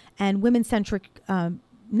opportunities and women-centric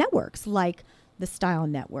networks like the Style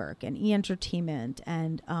Network and E! Entertainment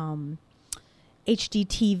and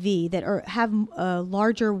HDTV that have a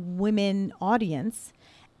larger women audience.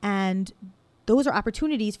 And those are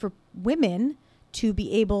opportunities for women to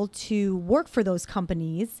be able to work for those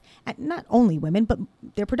companies. And not only women, but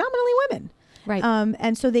they're predominantly women. Right.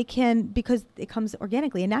 And so they can, because it comes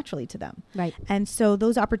organically and naturally to them. Right. And so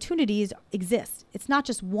those opportunities exist. It's not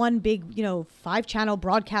just one big, 5-channel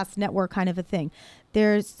broadcast network kind of a thing.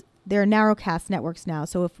 There are narrowcast networks now.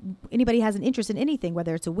 So if anybody has an interest in anything,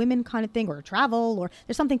 whether it's a women kind of thing or travel, or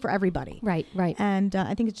there's something for everybody. Right. And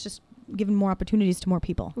I think it's just giving more opportunities to more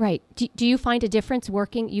people. Right. Do you find a difference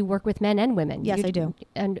you work with men and women? Yes, I do.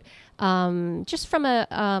 And just from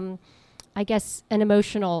I guess, an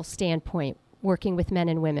emotional standpoint, working with men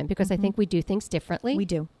and women? Because I think we do things differently. We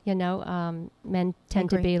do. You know, men tend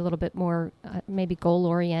to agree. be a little bit more maybe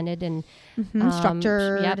goal-oriented and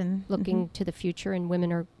Structured yep, and looking to the future, and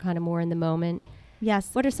women are kind of more in the moment. Yes.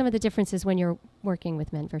 What are some of the differences when you're working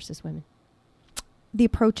with men versus women? The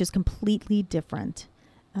approach is completely different.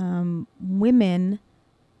 Women,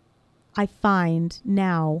 I find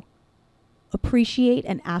now, appreciate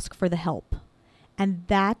and ask for the help. And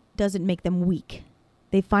that doesn't make them weak.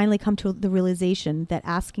 They finally come to the realization that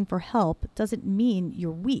asking for help doesn't mean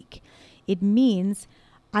you're weak. It means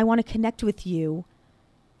I want to connect with you.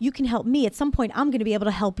 You can help me. At some point, I'm going to be able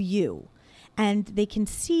to help you. And they can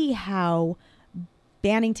see how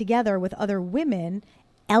banding together with other women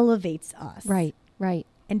elevates us. Right, right.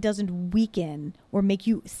 And doesn't weaken or make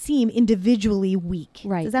you seem individually weak.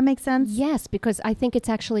 Right. Does that make sense? Yes, because I think it's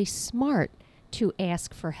actually smart to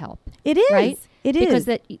ask for help. It is. Right? It is.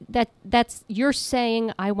 Because that's you're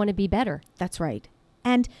saying I want to be better. That's right.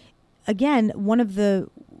 And again, one of the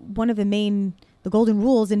the golden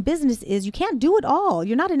rules in business is you can't do it all.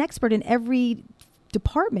 You're not an expert in every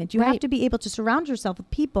department. You have to be able to surround yourself with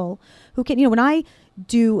people who can, when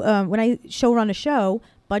I show run a show,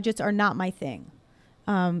 budgets are not my thing.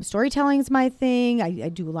 Storytelling is my thing. I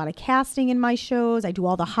do a lot of casting in my shows. I do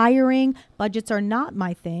all the hiring. Budgets are not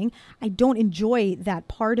my thing. I don't enjoy that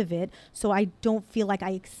part of it, so I don't feel like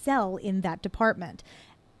I excel in that department.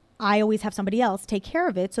 I always have somebody else take care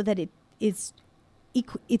of it so that it's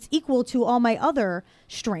equal to all my other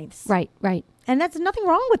strengths. Right, right. And that's nothing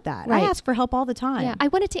wrong with that. Right. I ask for help all the time. Yeah, I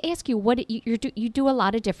wanted to ask you what you do a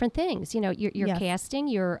lot of different things. You're Yes. casting.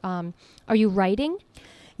 You're are you writing?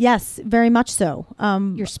 Yes, very much so.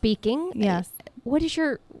 You're speaking. Yes. What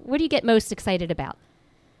do you get most excited about?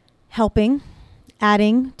 Helping,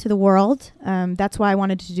 adding to the world. That's why I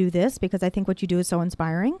wanted to do this, because I think what you do is so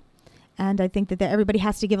inspiring. And I think that everybody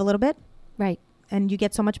has to give a little bit. Right. And you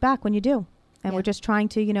get so much back when you do. And Yeah. we're just trying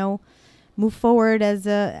to, move forward as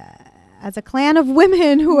a clan of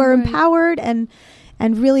women who are Right. empowered and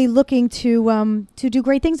really looking to do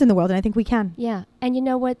great things in the world. And I think we can. Yeah. And you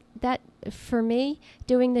know what? That, for me,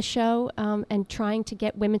 doing the show and trying to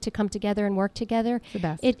get women to come together and work together, It's the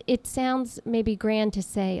best. it sounds maybe grand to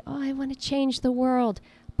say, oh, I want to change the world.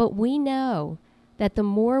 But we know that the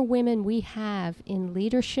more women we have in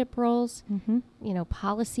leadership roles,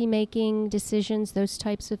 policy making decisions, those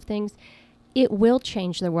types of things, it will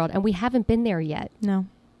change the world. And we haven't been there yet. No.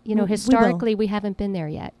 We will. Historically, we haven't been there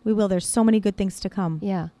yet. We will. There's so many good things to come.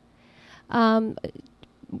 Yeah.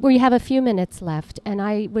 We have a few minutes left, and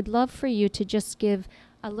I would love for you to just give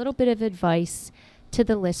a little bit of advice to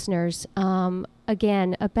the listeners,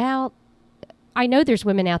 again, about, I know there's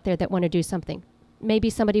women out there that want to do something. Maybe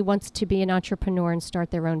somebody wants to be an entrepreneur and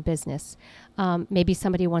start their own business. Maybe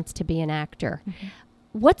somebody wants to be an actor. Mm-hmm.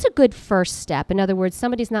 What's a good first step? In other words,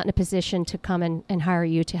 somebody's not in a position to come and hire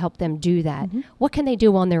you to help them do that. Mm-hmm. What can they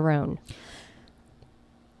do on their own?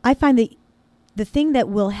 I find that the thing that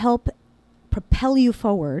will help propel you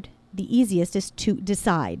forward the easiest is to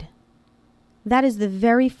decide. That is the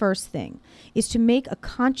very first thing, is to make a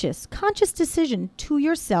conscious decision to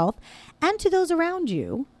yourself and to those around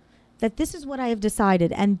you that this is what I have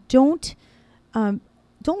decided, and don't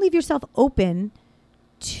leave yourself open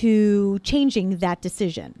to changing that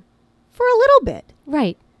decision for a little bit.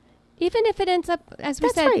 Right. Even if it ends up, as we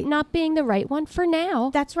That's said, right. not being the right one for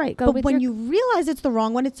now. That's right. Go But with when your- you realize it's the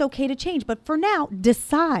wrong one, it's okay to change. But for now,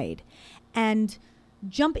 decide and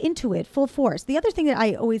jump into it full force. The other thing that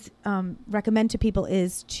I always recommend to people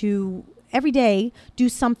is to every day do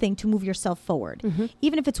something to move yourself forward,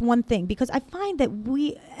 even if it's one thing, because I find that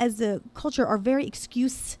we as a culture are very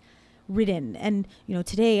excuse ridden, and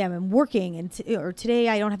today I'm working, and or today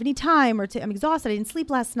I don't have any time, or I'm exhausted, I didn't sleep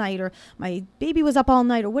last night, or my baby was up all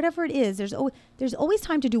night, or whatever it is. There's always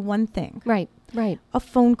time to do one thing. Right, right. A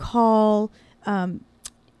phone call,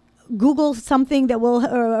 Google something that will,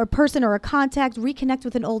 or a person or a contact, reconnect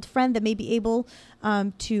with an old friend that may be able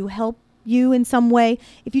to help you in some way.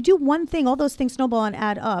 If you do one thing, all those things snowball and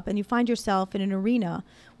add up, and you find yourself in an arena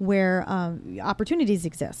where opportunities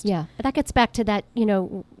exist. Yeah. But that gets back to that,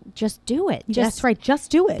 just do it. That's right.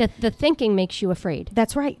 Just do it. The thinking makes you afraid.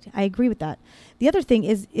 That's right. I agree with that. The other thing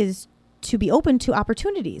is to be open to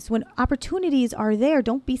opportunities. When opportunities are there,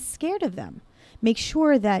 don't be scared of them. Make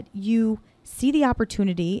sure that you see the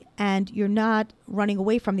opportunity and you're not running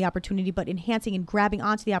away from the opportunity, but enhancing and grabbing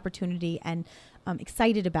onto the opportunity and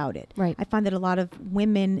excited about it. Right. I find that a lot of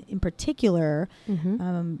women in particular,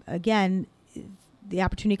 again, the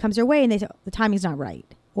opportunity comes their way and they say, the timing's not right.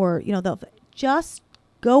 Or, they'll just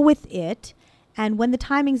go with it. And when the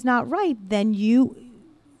timing's not right, then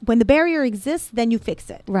when the barrier exists, then you fix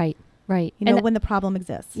it. Right, Right. You know, And when the problem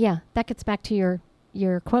exists. yeah, that gets back to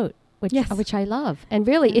your quote, Yes. which I love. And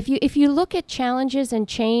really, if you look at challenges and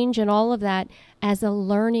change and all of that as a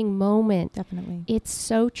learning moment, Definitely. it's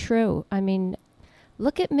so true. I mean,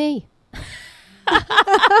 look at me.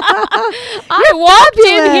 I walked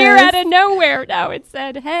in here fabulous. out of nowhere. Now it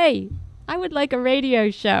said, "Hey, I would like a radio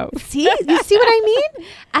show." See? You see what I mean?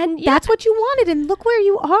 And yeah, That's what you wanted, and look where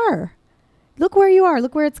you are. Look where you are.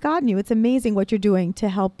 Look where it's gotten you. It's amazing what you're doing to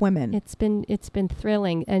help women. it's been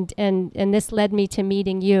thrilling, and this led me to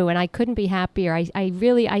meeting you, and I couldn't be happier. I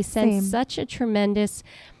really sense Same. such a tremendous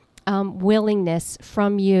willingness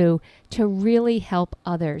from you to really help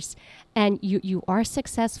others. And you are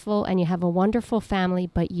successful, and you have a wonderful family,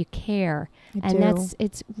 but you care, I and do.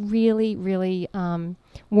 it's really really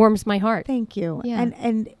warms my heart. Thank you. Yeah.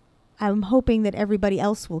 And I'm hoping that everybody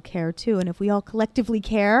else will care too. And if we all collectively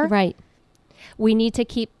care, Right. We need to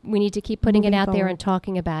keep putting it Moving out there forward. and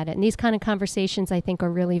talking about it. And these kind of conversations, I think,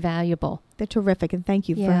 are really valuable. they're terrific. And thank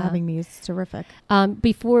you for Yeah. having me. It's terrific.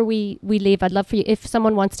 Before we leave, I'd love for you, if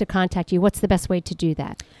someone wants to contact you, what's the best way to do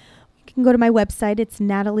that? You can go to my website. It's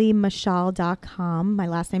NatalieMashaal.com. My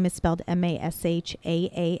last name is spelled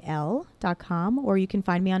MASHAAL.com. Or you can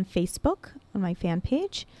find me on Facebook on my fan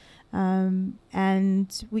page.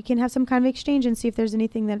 And we can have some kind of exchange and see if there's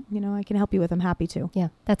anything that, I can help you with. I'm happy to. Yeah,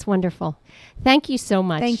 that's wonderful. Thank you so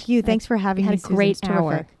much. Thank you. Thanks for having Had me, a Susan. great It's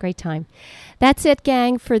hour. terrific. Great time. That's it,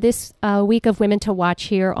 gang, for this week of Women to Watch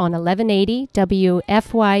here on 1180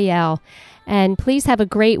 WFYL. And please have a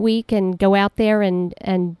great week and go out there and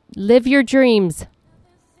live your dreams.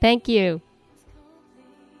 Thank you.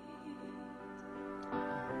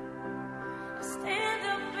 Stand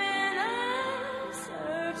up and I'm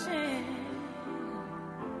searching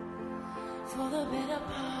for the better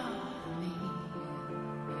part of me.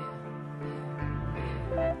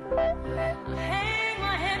 I hang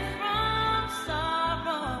my head from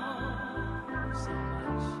sorrow so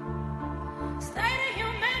much. State of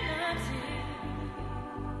humanity.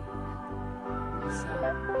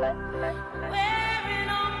 Wearing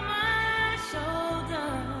on my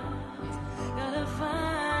shoulders. Gotta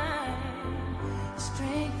find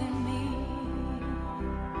strength in me.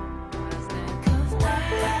 'Cause I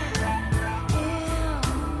am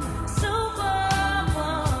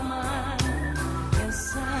superwoman.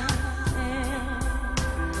 Yes, I am.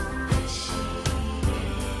 She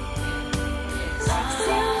is.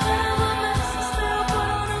 Superwoman, still put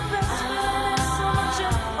on a vest, feeling so much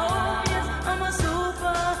of, oh yes, I'm a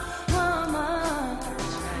superwoman.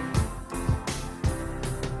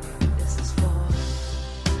 This is for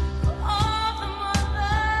all the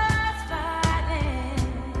mothers fighting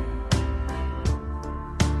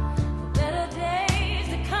for better days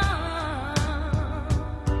to come.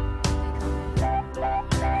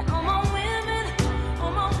 And all my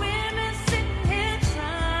women sitting here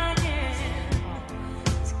trying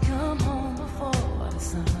to come home before the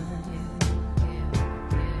sun.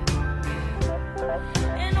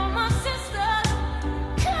 And all my sisters,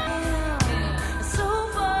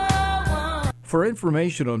 superwoman. For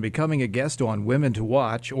information on becoming a guest on Women to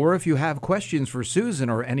Watch, or if you have questions for Susan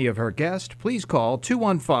or any of her guests, please call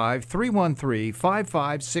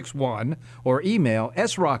 215-313-5561 or email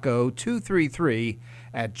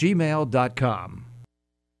srocco233@gmail.com.